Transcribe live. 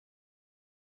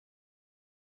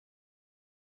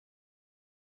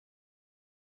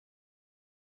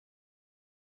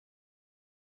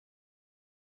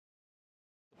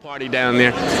Party down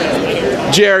there.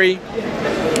 Geri,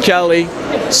 Kelly,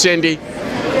 Cyndi,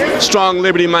 strong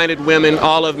liberty-minded women,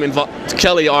 all of them involved.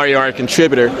 Kelly, RER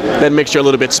contributor, that makes her a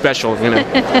little bit special, you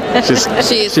know.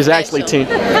 She's actually team.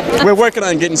 We're working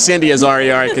on getting Cyndi as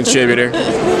RER contributor.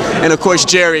 And of course,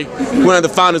 Geri, one of the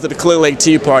founders of the Clear Lake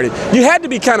Tea Party. You had to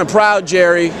be kind of proud,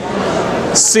 Geri,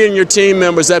 seeing your team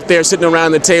members up there sitting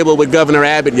around the table with Governor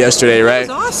Abbott yesterday, right?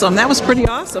 That was awesome. That was pretty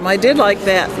awesome. I did like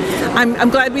that. I'm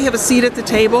glad we have a seat at the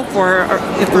table for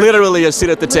literally a seat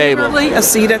at the table. Literally a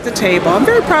seat at the table. I'm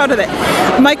very proud of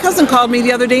that. My cousin called me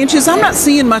the other day and she said, I'm not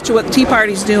seeing much of what the Tea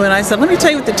Party's doing. I said, let me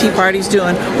tell you what the Tea Party's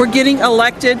doing. We're getting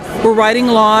elected, we're writing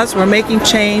laws, we're making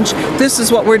change. This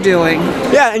is what we're doing.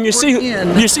 Yeah, and you see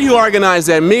who organized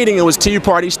that meeting. It was Tea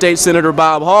Party State Senator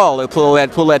Bob Hall that pulled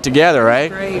that together,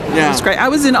 right? Great. Yeah. That's great. I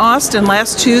was in Austin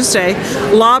last Tuesday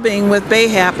lobbying with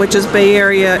BAHAP, which is Bay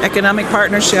Area Economic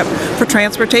Partnership for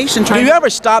Transportation. Do you ever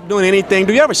stop doing anything?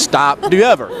 Do you ever stop? Do you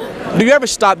ever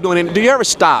stop doing anything? Do you ever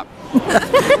stop?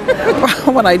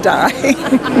 When I die.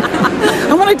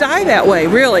 I want to die that way,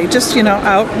 really. Just, you know,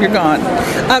 out, you're gone.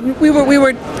 We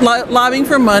were lobbying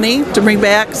for money to bring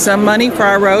back some money for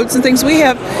our roads and things. We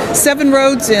have 7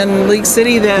 roads in League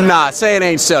City that... Nah, say it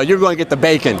ain't so. You're going to get the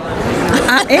bacon.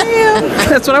 I am.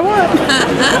 That's what I want.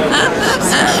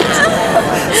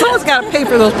 Someone's got to pay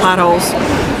for those potholes.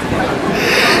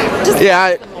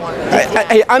 Yeah,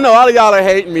 I know all of y'all are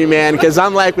hating me, man, because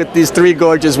I'm like with these 3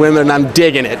 gorgeous women and I'm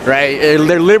digging it, right?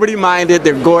 They're liberty-minded,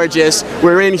 they're gorgeous.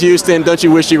 We're in Houston, don't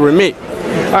you wish you were me?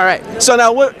 All right, so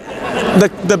now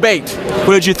the debate,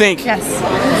 what did you think? Yes.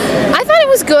 I thought it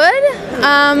was good.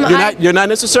 You're not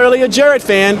necessarily a Jared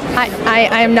fan.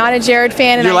 I am not a Jared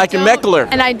fan. And you're like a Meckler.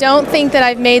 And I don't think that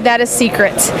I've made that a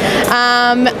secret.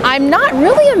 I'm not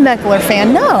really a Meckler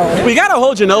fan, no. Well, you got to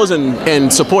hold your nose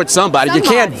and support somebody. You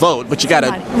can't vote, but you got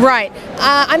to... Right.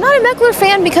 I'm not a Meckler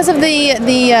fan because of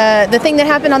the thing that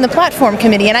happened on the platform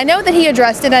committee. And I know that he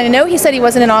addressed it. I know he said he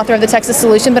wasn't an author of the Texas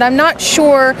Solution, but I'm not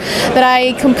sure that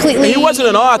I completely... He wasn't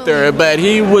an author, but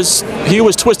he was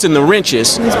twisting the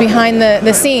wrenches. He was behind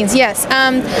the scenes, yes.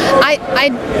 I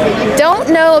don't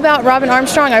know about Robin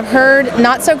Armstrong. I've heard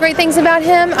not so great things about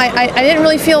him. I didn't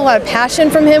really feel a lot of passion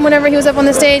from him whenever he was up on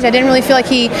the stage. I didn't really feel like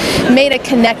he made a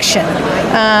connection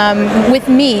with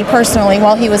me personally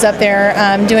while he was up there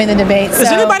doing the debate.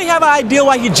 Does anybody have an idea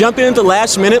why he jumped in at the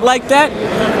last minute like that?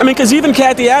 I mean, because even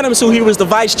Kathy Adams, who he was the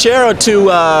vice chair to,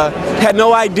 had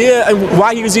no idea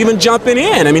why he was even jumping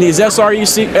in. I mean, he's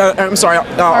RNC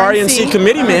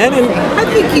committee man. And I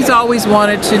think he's always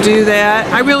wanted to do that.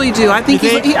 I really do. I think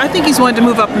he's wanted to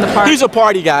move up in the party. He's a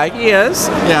party guy. He is.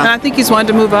 Yeah. And I think he's wanted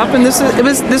to move up, and this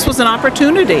was an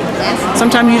opportunity.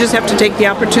 Sometimes you just have to take the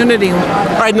opportunity.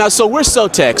 All right, now, so we're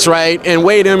SoTex, right? And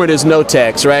Wade Emmert is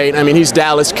no-tex, right? I mean, he's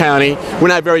Dallas County. We're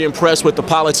not very impressed with the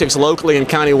politics locally and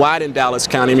countywide in Dallas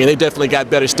County. I mean, they definitely got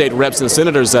better state reps and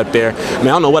senators up there. I mean,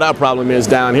 I don't know what our problem is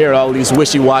down here, all these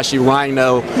wishy-washy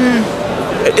rhino.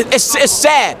 It's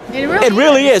sad. It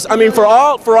really is. I mean, for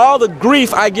all the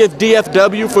grief I give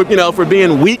DFW for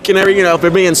being weak and for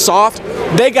being soft,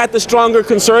 they got the stronger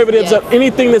conservatives. Of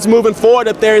anything that's moving forward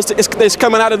up there is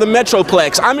coming out of the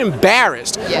Metroplex. I'm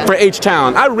embarrassed for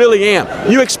H-Town. I really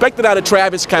am. You expect it out of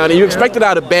Travis County. You expect it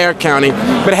out of Bexar County.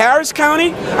 But Harris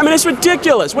County, I mean, it's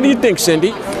ridiculous. What do you think,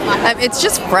 Cyndi? It's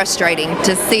just frustrating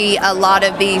to see a lot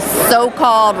of these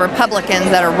so-called Republicans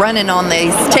that are running on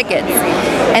these tickets,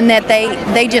 and that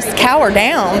they just cower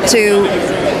down to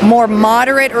more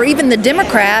moderate or even the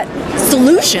Democrat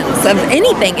solutions of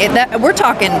anything. We're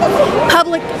talking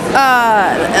public,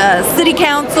 city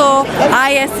council,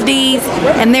 ISDs,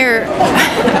 and they're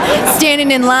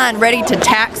standing in line ready to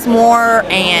tax more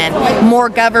and more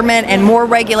government and more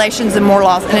regulations and more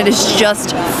laws, and it is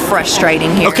just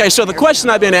frustrating here. Okay, so the question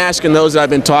I've been asking those that I've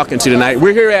been talking to tonight,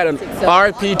 we're here at an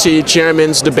RPT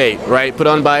chairman's debate, right, put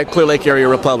on by Clear Lake area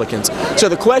Republicans. So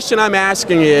the question I'm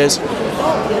asking is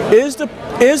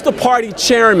the party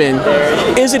chairman,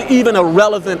 is it even a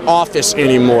relevant office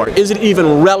anymore? Is it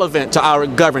even relevant to our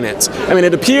governance? I mean,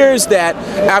 it appears that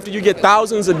after you get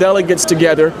thousands of delegates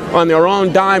together on their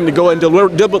own dime to go and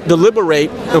deliberate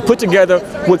and put together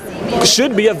what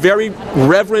should be a very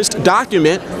reverenced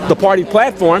document, the party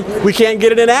platform, we can't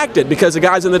get it enacted because the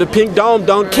guys in the Pink Dome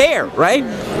don't care, right?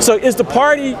 So is the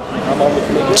party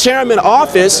chairman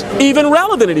office even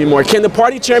relevant anymore? Can the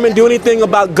party chairman do anything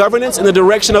about governance in the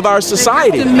direction of our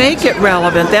society? To make it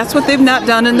relevant. That's what they've not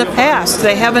done in the past.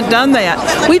 They haven't done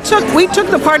that. We took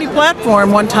the party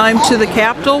platform one time to the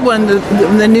Capitol when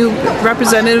the new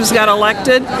representatives got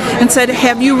elected and said,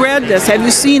 have you read this? Have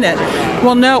you seen it?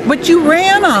 Well, no, but you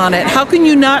ran on it. How can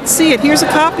you not see it? Here's a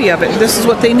copy of it. This is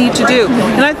what they need to do.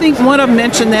 And I think one of them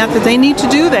mentioned that they need to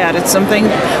do that. It's something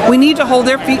we need to hold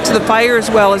their feet to the fire as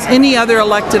well as any other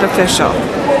elected official.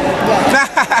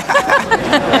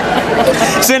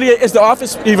 Cyndi, is the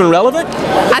office even relevant?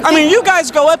 I mean, you guys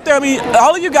go up there. I mean,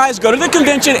 all of you guys go to the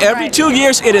convention every 2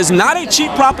 years. It is not a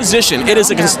cheap proposition. It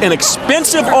is an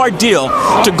expensive ordeal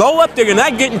to go up there. You're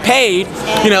not getting paid,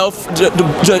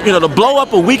 to blow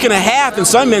up a week and a half in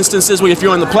some instances, if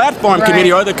you're on the platform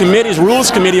committee or the committee's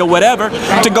rules committee or whatever,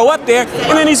 to go up there,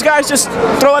 and then these guys just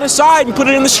throw it aside and put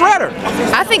it in the shredder.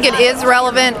 I think it is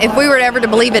relevant. If we were ever to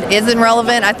believe it isn't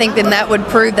relevant, I think then that would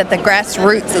prove that the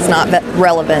grassroots is not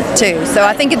relevant too. So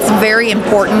I think it's a very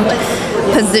important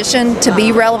position to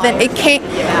be relevant.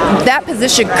 That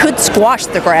position could squash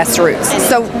the grassroots.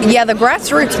 So yeah, the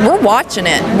grassroots, we're watching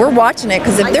it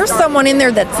because if there's someone in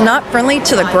there that's not friendly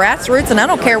to the grassroots, and I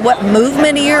don't care what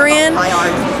movement you're in,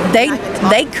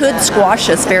 they could squash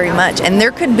us very much, and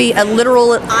there could be a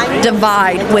literal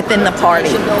divide within the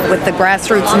party with the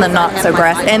grassroots and the not so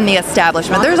grass and the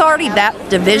establishment. There's already that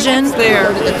division.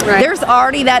 There's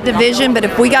already that division, but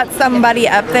if we got somebody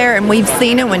up there, and we've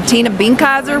seen it when Tina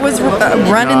Binkheiser was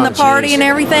running the party and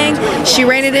everything, she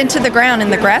ran it into the ground,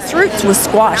 and the grassroots was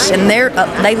squashed, and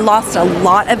they lost a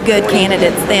lot of good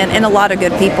candidates then, and a lot of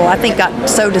good people. I think got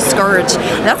so discouraged.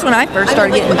 That's when I first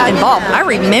started getting involved. I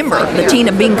remember the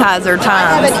Tina Binkheiser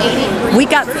times.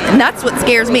 And that's what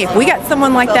scares me. If we got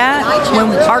someone like that,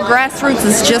 when our grassroots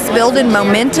is just building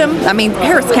momentum, I mean,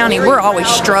 Harris County, we're always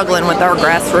struggling with our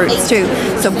grassroots too.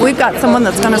 So if we've got someone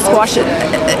that's going to squash it,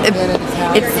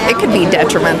 it could be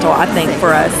detrimental, I think, for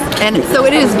us. And so I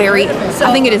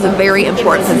think it is a very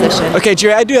important position. Okay,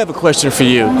 Geri, I do have a question for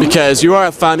you, because you are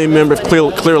a founding member of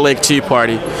Clear Lake Tea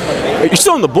Party. You're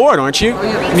still on the board, aren't you?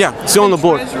 Yeah, still on the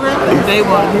board. Day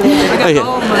one.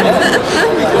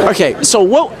 Okay, so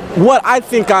what I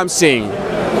think I'm seeing,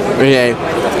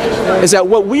 is that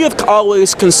what we have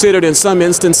always considered in some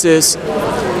instances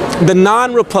the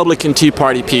non-Republican Tea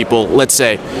Party people, let's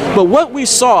say, but what we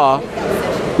saw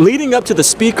leading up to the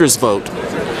speaker's vote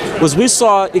was we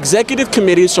saw executive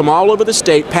committees from all over the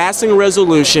state passing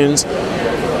resolutions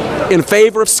in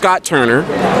favor of Scott Turner,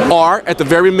 or at the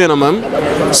very minimum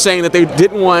saying that they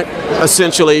didn't want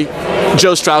essentially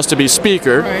Joe Straus to be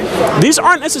speaker. These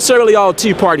aren't necessarily all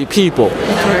Tea Party people.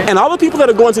 And all the people that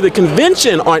are going to the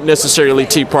convention aren't necessarily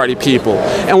Tea Party people.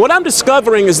 And what I'm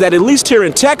discovering is that, at least here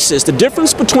in Texas, the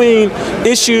difference between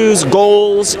issues,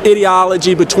 goals,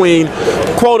 ideology, between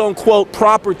quote-unquote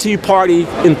proper Tea Party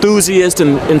enthusiasts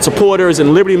and supporters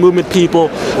and liberty movement people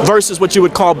versus what you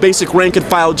would call basic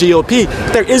rank-and-file GOP,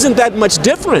 there isn't that much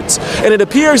difference. And it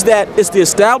appears that it's the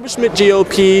establishment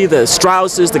GOP, the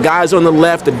Strauses, the guys on the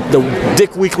left, the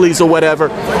Dick Weekleys or whatever,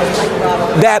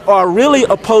 that are really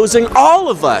opposing all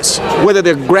of us, whether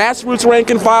they're grassroots rank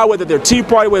and file, whether they're Tea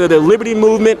Party, whether they're Liberty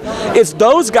Movement. It's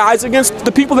those guys against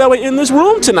the people that were in this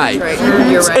room tonight.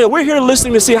 You're right. And we're here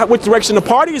listening to see which direction the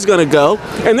party is going to go,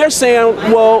 and they're saying,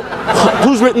 well,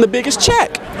 who's written the biggest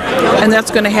check? And that's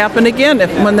going to happen again.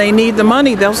 When they need the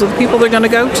money, those are the people they're going to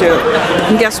go to.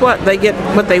 And guess what? They get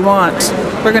what they want.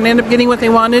 They're going to end up getting what they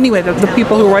want anyway, the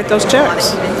people who write those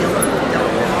checks.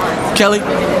 Kelly?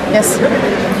 Yes.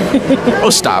 Oh,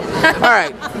 stop. All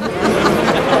right.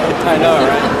 I know,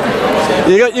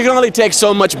 right? You can only take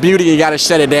so much beauty, you got to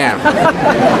shut it down. All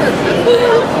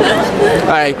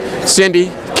right. Cyndi,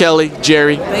 Kelly,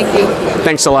 Geri. Thank you.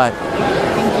 Thanks a lot.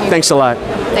 Thanks a lot.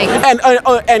 Thank you.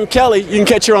 And Kelly, you can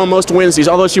catch her on most Wednesdays,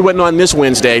 although she wasn't on this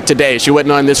Wednesday today. She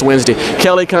wasn't on this Wednesday.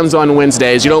 Kelly comes on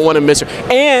Wednesdays. You don't want to miss her.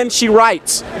 And she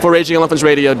writes for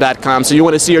RagingElePhantsRadio.com, so you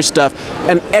want to see her stuff.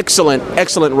 An excellent,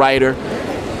 excellent writer.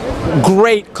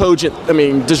 Great cogent,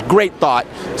 just great thought.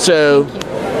 So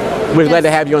we're glad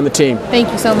to have you on the team. Thank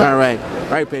you so much. All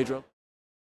right, Pedro.